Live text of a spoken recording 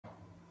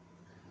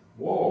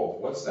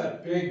what's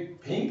that big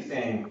pink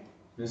thing,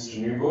 Mr.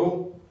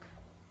 Newbold?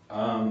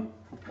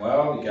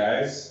 Well, you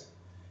guys,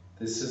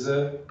 this is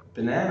a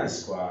banana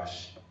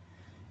squash.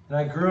 And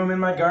I grew them in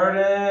my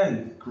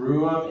garden.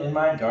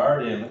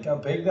 Look how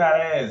big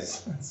that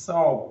is. It's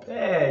so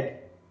big.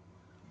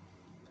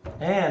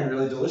 And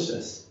really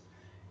delicious.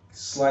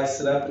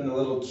 Slice it up into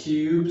little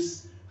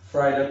cubes,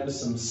 fry it up with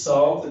some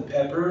salt and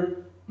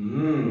pepper.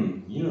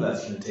 You know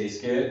that's gonna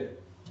taste good.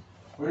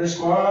 Winter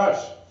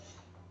squash.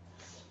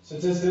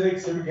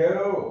 Statistics, here we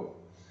go.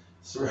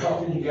 So we're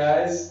helping you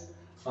guys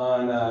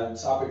on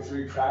topic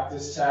 3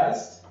 practice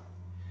test.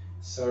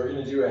 So we're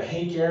gonna do a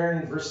Hank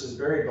Aaron versus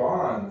Barry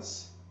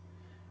Bonds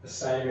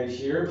assignment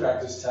here,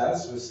 practice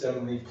test with stem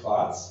and leaf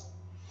plots.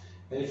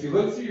 And if you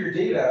look through your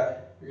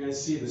data, you're going to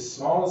see the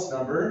smallest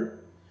number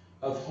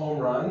of home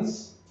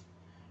runs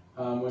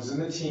was in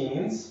the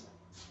teens.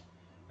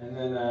 And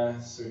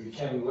then, so if you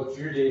can look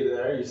through your data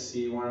there, you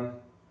see one,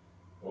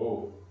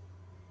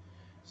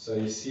 so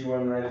you see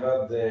one right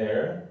about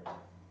there.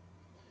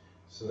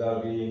 So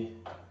that'll be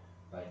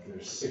like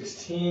there's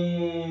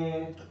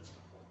 16,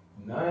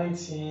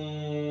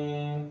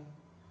 19,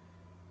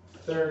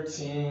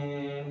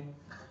 13,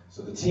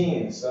 so the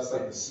teens, that's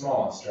like the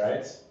smallest,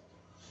 right?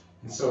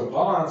 And so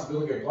bonds, if we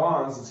look at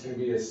bonds, it's going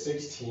to be a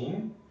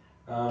 16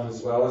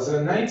 as well as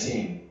a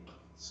 19.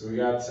 So we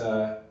got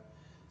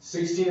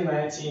 16 and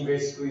 19,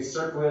 basically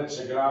circle it,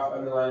 check it off,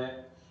 underline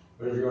it,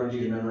 whatever you want to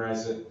do to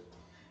memorize it.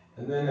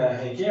 And then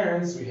Hank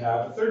Aaron's, we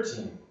have a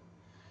 13.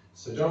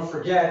 So don't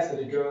forget that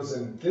it goes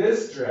in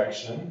this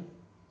direction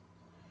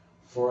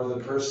for the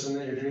person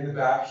that you're doing the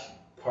back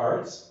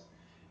part,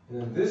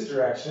 and in this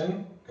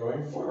direction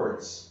going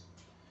forwards.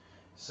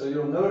 So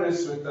you'll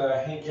notice with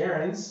Hank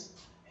Aaron,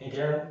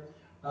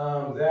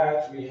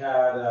 that we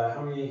had,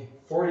 how many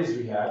 40s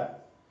we had?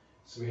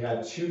 So we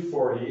had 2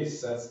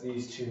 40s, that's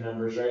these two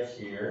numbers right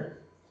here.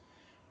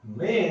 And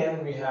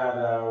then we had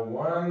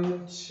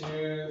 1,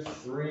 2,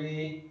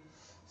 3,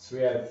 so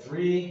we had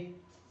 3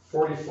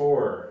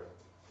 44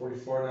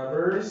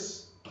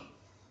 numbers.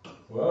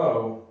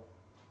 Whoa,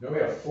 no, we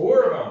have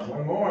 4 of them,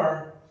 one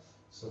more.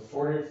 So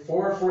 4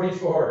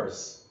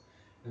 44s.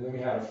 And then we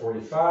had a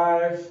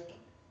 45.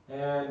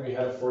 And we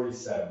had a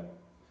 47.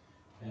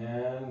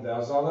 And that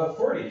was all the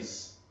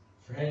 40s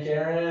for Hank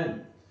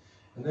Aaron.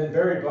 And then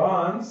Barry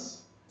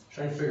Bonds,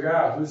 trying to figure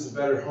out who's the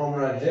better home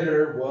run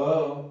hitter.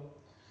 Whoa.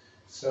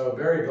 So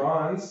Barry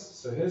Bonds,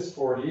 so his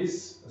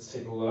 40s, let's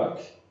take a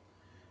look.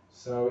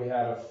 So we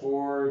had a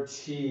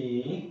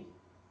 4T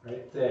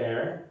right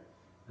there,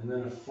 and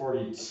then a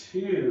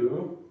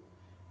 42,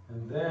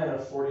 and then a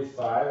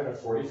 45 and a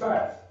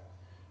 45.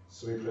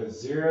 So we put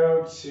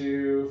 0,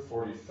 2,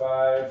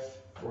 45,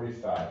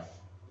 45.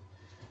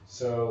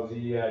 So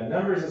the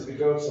numbers as we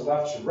go to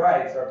left to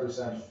right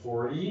represent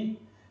 40.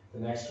 The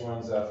next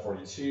one's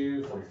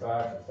 42,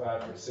 45,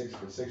 45, 46,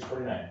 46,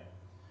 49.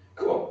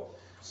 Cool.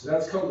 So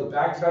that's called the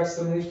back-to-back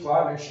stem leaf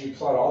plot. Make sure you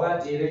plot all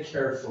that data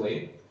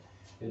carefully.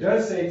 It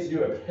does say to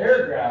do a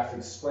paragraph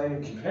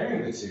explaining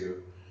comparing the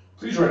two.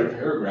 Please write a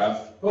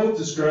paragraph both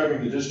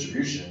describing the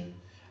distribution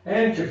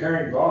and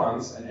comparing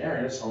Bonds and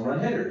Aaron as home run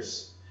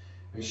hitters.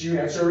 Make sure you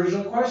answer our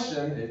original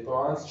question if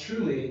Bonds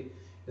truly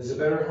is a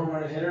better home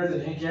run hitter than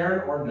Hank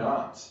Aaron or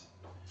not.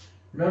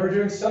 Remember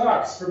doing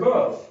stocks for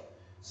both.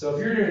 So if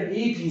you're doing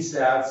AP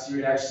stats, you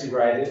would actually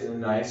write it in a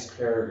nice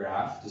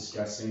paragraph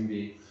discussing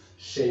the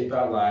shape,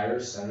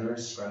 outliers, center,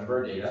 spread of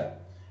our data,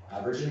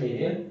 average and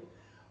median.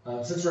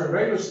 Since we're in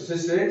regular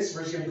statistics,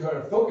 we're just going to kind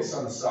of focus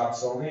on the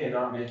stocks only and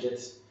not make it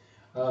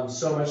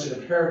so much in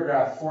a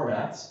paragraph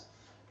format.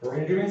 But we're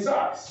going to do it in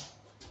stocks.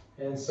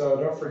 And so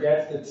don't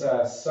forget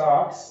that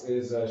stocks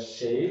is a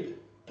shape.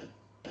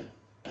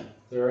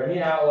 If there are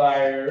any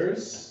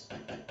outliers,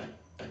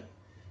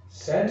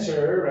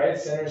 center, right?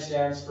 Center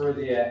stands for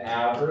the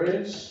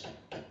average.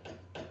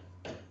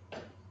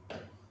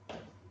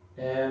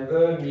 And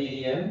the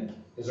median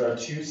is our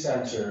two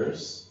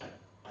centers,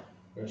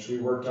 which we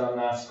worked on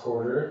last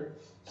quarter.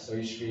 So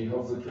you should be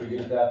hopefully pretty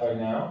good at that by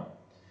now.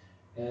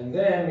 And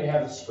then we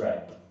have the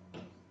spread.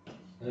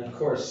 And of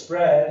course,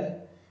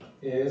 spread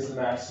is the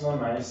maximum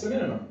minus the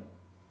minimum.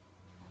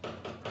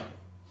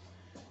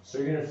 So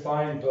you're going to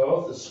find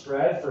both the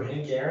spread for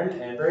Hank Aaron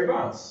and Barry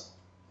Bonds.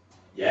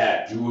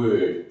 Yeah, do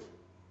it.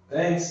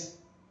 Thanks.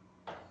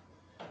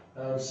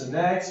 So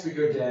next we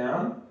go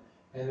down,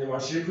 and they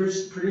want you to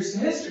produce a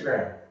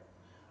histogram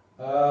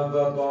of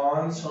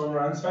Bonds home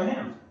runs by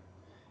hand.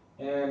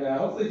 And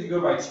hopefully if you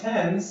go by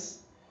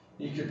tens,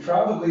 you could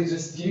probably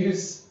just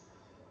use,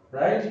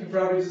 right? You could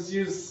probably just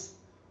use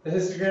the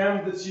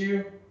histogram that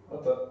you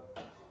could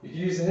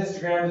use the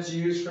histogram that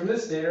you use from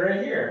this data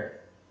right here.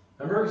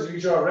 Remember, because we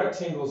draw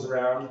rectangles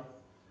around,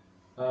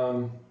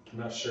 I'm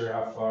not sure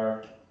how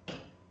far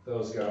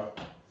those go.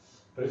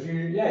 But if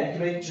you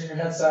can turn your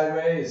head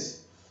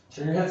sideways.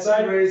 Turn your head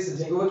sideways and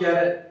take a look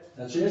at it.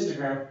 That's your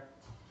histogram.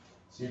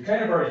 So you've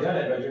kind of already done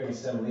it by doing a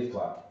stem and leaf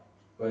plot.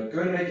 But go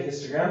ahead and make a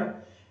histogram,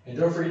 and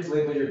don't forget to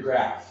label your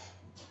graph.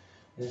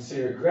 And so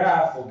your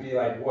graph will be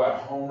like what,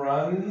 home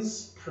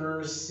runs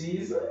per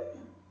season?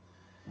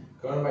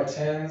 Going by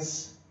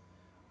tens,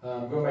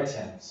 going by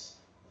tens.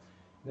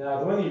 Now,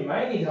 the one you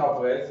might need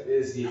help with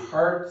is the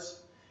heart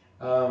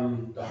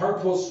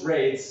pulse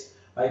rates,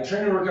 like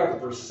trying to work out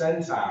the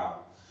percentile.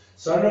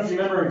 So I don't know if you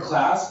remember in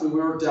class, but we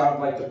worked out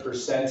like the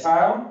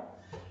percentile.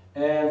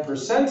 And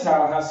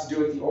percentile has to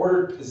do with the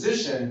ordered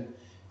position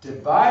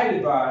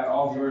divided by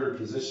all the ordered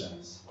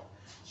positions.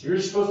 So you're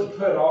supposed to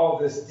put all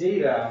this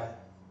data,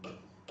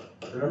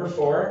 for number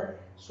 4,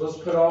 you're supposed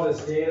to put all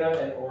this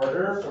data in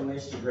order from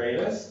least to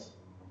greatest.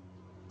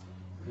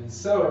 And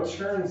so it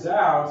turns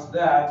out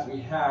that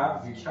we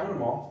have, if you count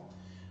them all,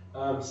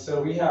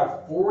 so we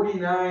have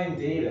 49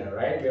 data,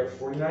 right? We have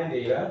 49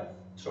 data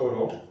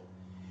total.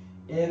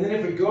 And then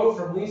if we go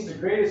from least to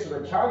greatest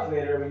with our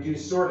calculator, we do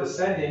sort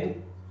ascending.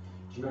 Do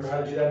you remember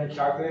how to do that in your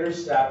calculator?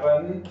 Stat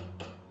button.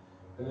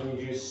 And then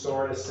you do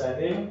sort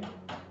ascending.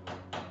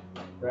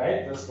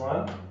 Right? This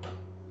one.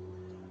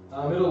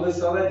 It'll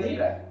list all that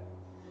data.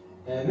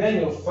 And then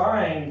you'll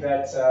find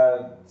that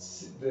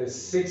the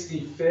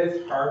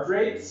 65th heart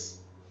rates,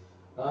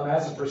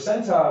 as a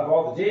percentile of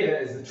all the data,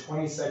 is the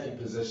 22nd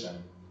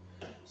position.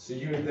 So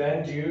you would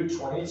then do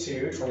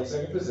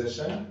 22nd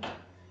position,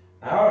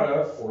 out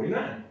of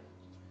 49.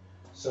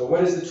 So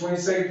what is the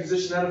 22nd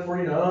position out of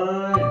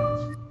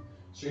 49?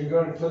 So you can go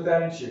ahead and put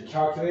that into your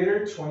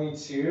calculator,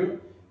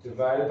 22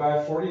 divided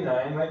by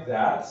 49, like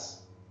that.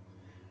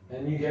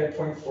 And you get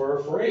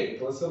 0.448.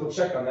 But let's double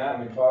check on that.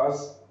 Let me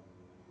pause.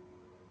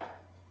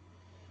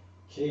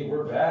 Okay,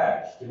 we're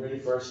back. Get ready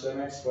for our STEM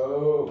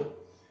Expo.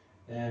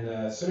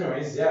 And so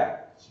anyways,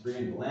 yeah, so bring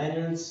in the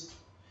lanyards.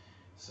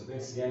 So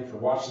thanks again for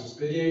watching this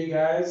video, you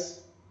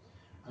guys.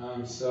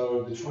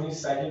 So the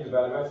 22nd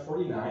divided by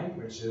 49,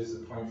 which is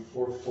the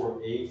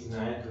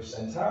 0.4489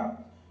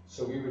 percentile.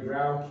 So we would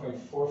round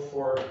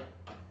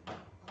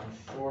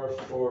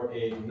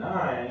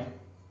 0.4489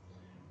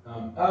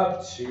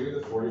 up to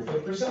the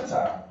 45th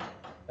percentile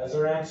as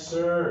our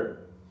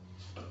answer.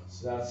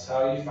 So that's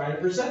how you find a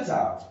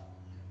percentile,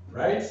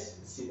 right?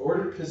 It's the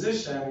ordered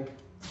position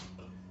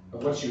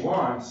of what you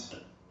want.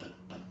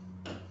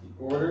 The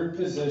ordered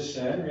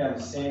position, we have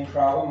the same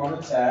problem on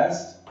the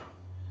test.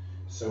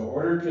 So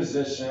ordered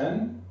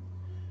position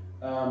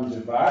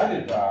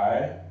divided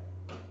by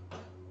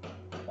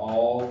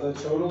all the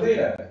total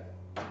data,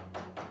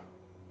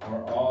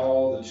 or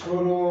all the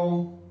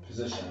total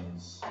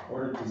positions.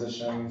 Ordered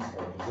positions,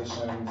 or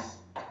positions.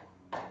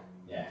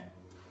 Yeah.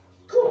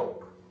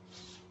 Cool.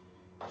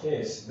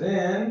 Okay, so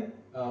then,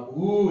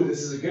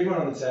 this is a good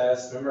one on the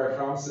test. Remember I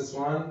promised this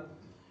one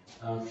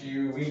a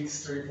few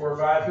weeks, 3, 4,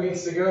 5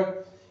 weeks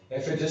ago?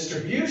 If a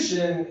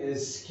distribution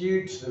is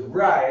skewed to the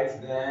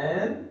right,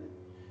 then,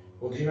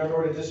 well, do you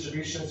remember what a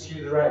distribution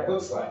skewed to the right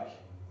looks like?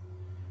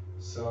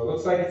 So it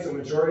looks like it's a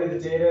majority of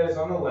the data is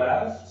on the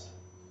left,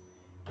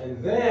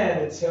 and then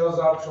it tails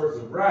off towards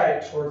the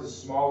right, towards a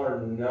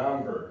smaller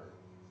number.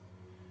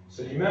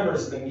 So do you remember,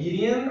 is the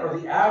median or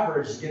the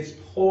average gets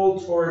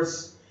pulled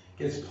towards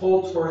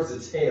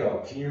the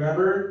tail? Can you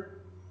remember?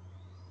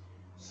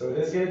 So it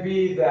is going to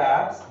be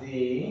that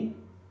the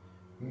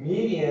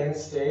median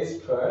stays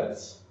put,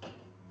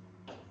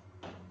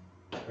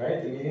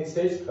 right? The median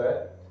stays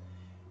put,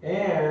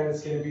 and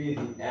it's going to be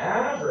the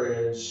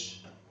average.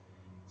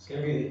 It's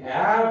going to be the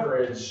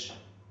average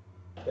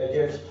that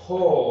gets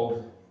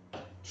pulled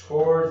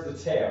towards the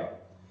tail.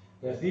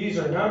 And if these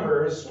are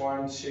numbers,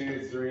 1,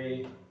 2,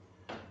 3,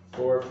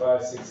 4,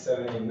 5, 6,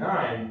 7, 8,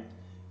 9,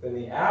 then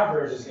the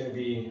average is going to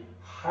be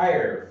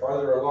higher,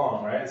 farther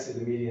along, right? Let's say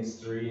the median is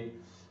 3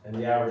 and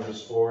the average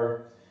is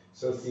 4.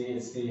 So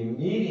it's the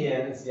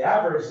median, it's the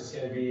average that's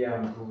going to be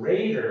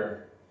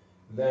greater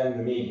than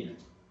the median.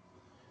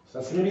 So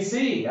that's going to be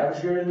C,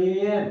 average greater than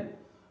median.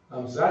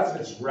 So that's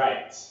if it's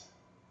right.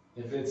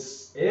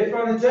 If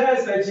on the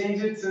test I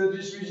change it to the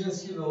distribution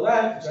is skewed to the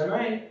left, which I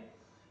might,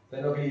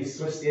 then it'll be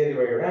switched the other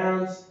way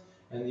around,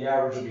 and the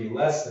average will be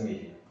less than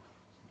median.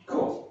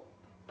 Cool.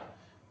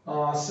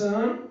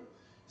 Awesome.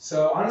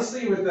 So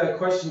honestly, with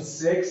question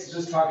 6, it's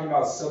just talking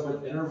about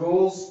subwidth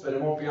intervals, but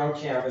it won't be on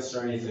Canvas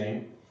or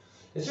anything.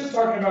 It's just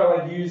talking about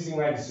like using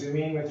like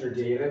zooming with your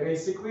data,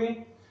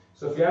 basically.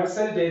 So if you have a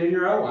set of data in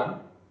your L1,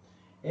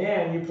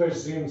 and you push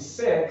zoom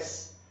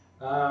 6,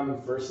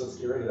 first let's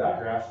get rid of that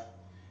graph.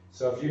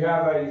 So if you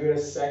have you go to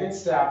second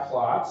stat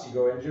plot, you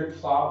go into your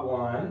plot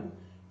 1,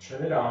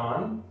 turn it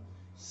on,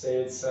 say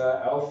it's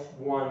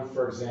L1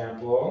 for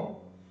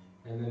example,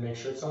 and then make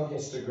sure it's on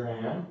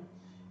histogram.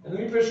 And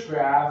then we push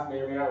graph,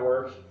 may or may not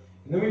work.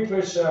 And then we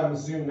push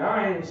zoom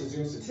 9, which is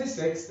zoom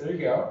statistics, there you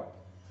go.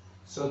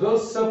 So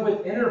those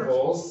subwidth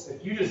intervals,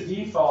 if you just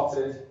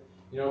defaulted,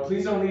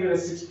 please don't leave it at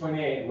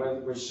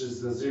 6.8, which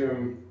is the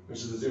zoom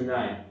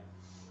 9.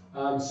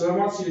 So it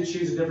wants you to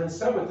choose a different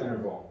subwidth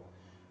interval.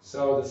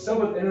 So the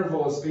subwidth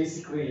interval is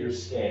basically your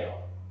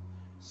scale.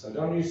 So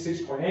don't use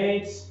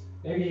 6.8,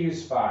 maybe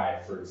use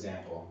 5, for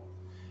example.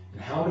 And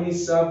how many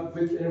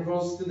subwidth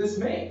intervals did this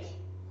make?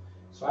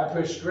 So I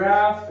pushed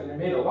graph, and it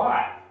made a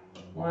lot.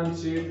 1,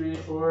 2, 3,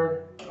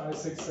 4, 5,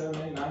 6,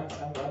 7, 8, 9,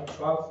 10, 11,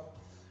 12.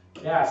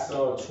 Yeah,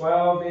 so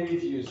 12, maybe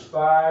if you use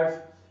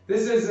 5.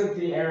 This isn't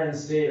the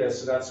Aaron's data,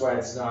 so that's why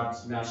it's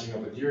not matching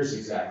up with yours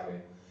exactly.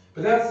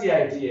 But that's the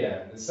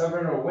idea. The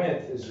subinterval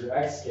width is your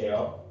x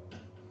scale.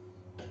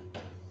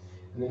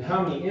 And then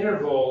how many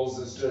intervals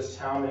is just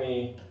how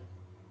many,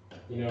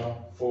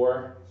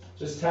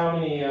 just how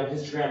many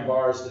histogram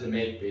bars did it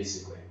make,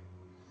 basically.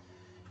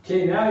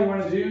 Okay, now you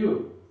want to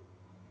do,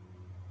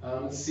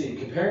 let's see,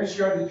 compare and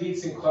describe the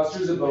peaks and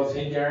clusters of both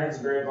Hank Aaron's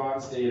and Barry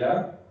Bond's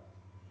data,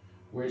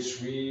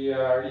 which we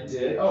already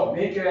did. Oh,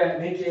 make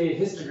a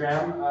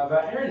histogram of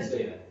Aaron's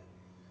data,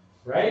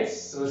 right?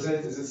 So is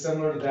it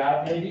similar to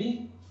that,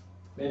 maybe?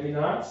 Maybe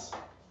not.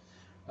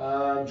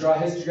 Draw a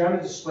histogram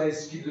that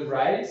displays skew to the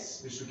right,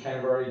 which we kind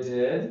of already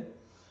did.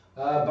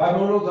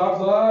 Bimodal dot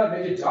plot,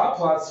 make a dot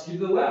plot skew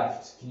to the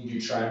left. Can you do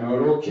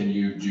trimodal? Can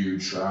you do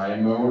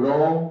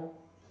trimodal?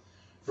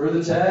 For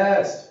the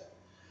test.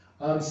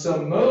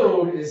 So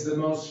mode is the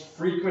most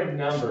frequent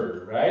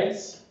number, right?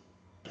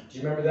 Do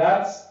you remember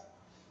that?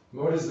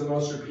 Mode is the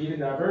most repeated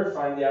number.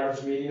 Find the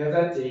average median of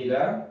that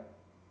data.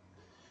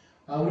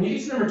 When you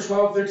get to number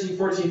 12, 13,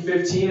 14,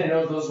 15, I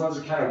know those ones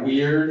are kind of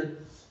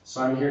weird,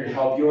 so I'm here to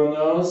help you on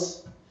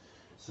those.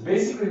 So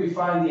basically we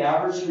find the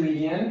average and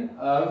median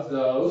of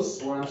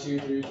those 1, 2,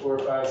 3, 4,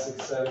 5,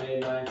 6, 7, 8,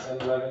 9,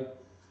 10, 11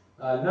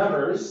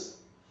 numbers.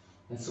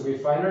 And so we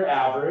find our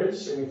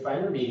average and we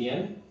find our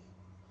median.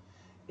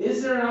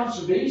 Is there an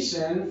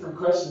observation from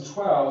question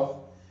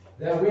 12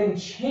 that when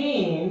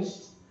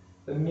changed,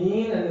 the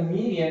mean and the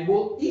median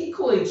will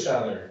equal each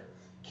other?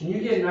 Can you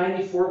get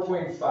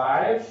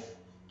 94.5?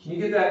 Can you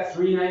get that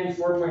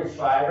 394.5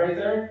 right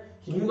there?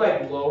 Can you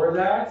lower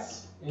that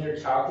in your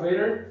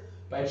calculator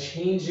by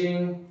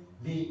changing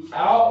the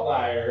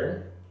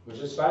outlier, which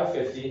is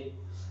 550,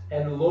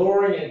 and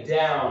lowering it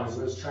down is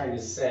what it's trying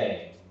to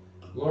say.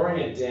 Lowering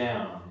it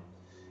down.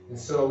 And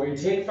so we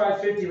take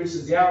 550, which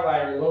is the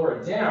outlier, and lower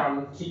it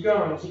down. Keep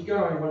going,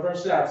 one of our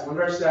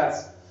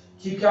stats.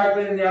 Keep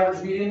calculating the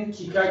average median,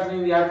 keep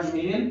calculating the average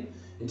median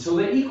until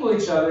they equal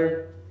each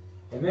other.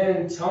 And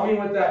then tell me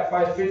what that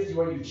 550,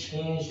 what you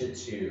changed it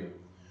to.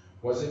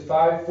 Was it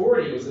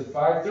 540? Was it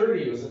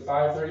 530? Was it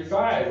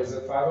 535? Was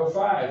it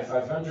 505?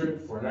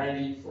 500?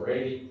 490?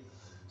 480?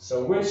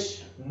 So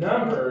which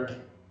number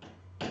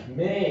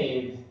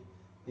made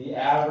the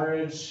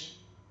average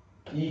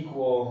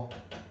equal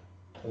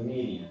the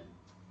median?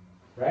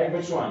 Right?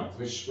 Which one?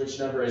 Which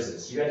number is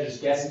this? You gotta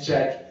just guess and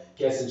check,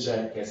 guess and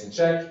check, guess and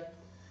check.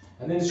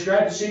 And then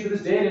describe the shape of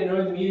this data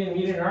knowing the median and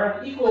median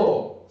aren't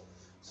equal.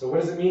 So what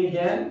does it mean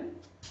again?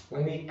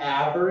 When the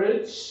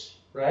average,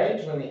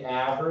 right? When the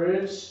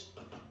average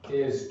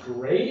is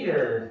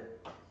greater,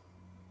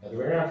 other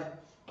way around.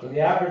 When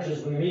the average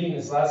is when the median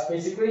is less,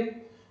 basically.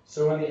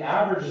 So when the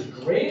average is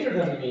greater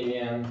than the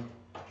median,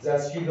 is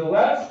that skewed to the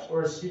left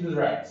or skewed to the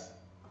right?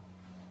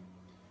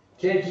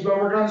 Okay, keep on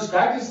working on this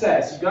practice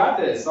test. You got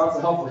this. Lots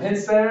of helpful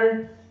hints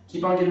there.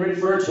 Keep on getting ready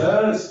for our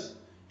test.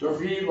 Don't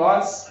forget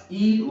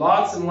eat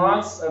lots and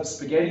lots of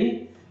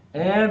spaghetti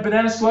and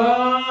banana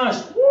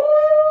squash.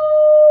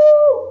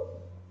 Woo!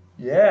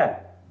 Yeah.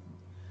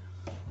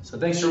 So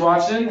thanks for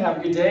watching. Have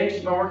a good day.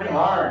 Keep on working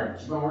hard.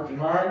 Keep on working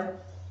hard.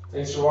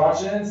 Thanks for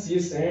watching. See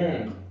you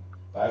soon.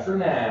 Bye for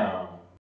now.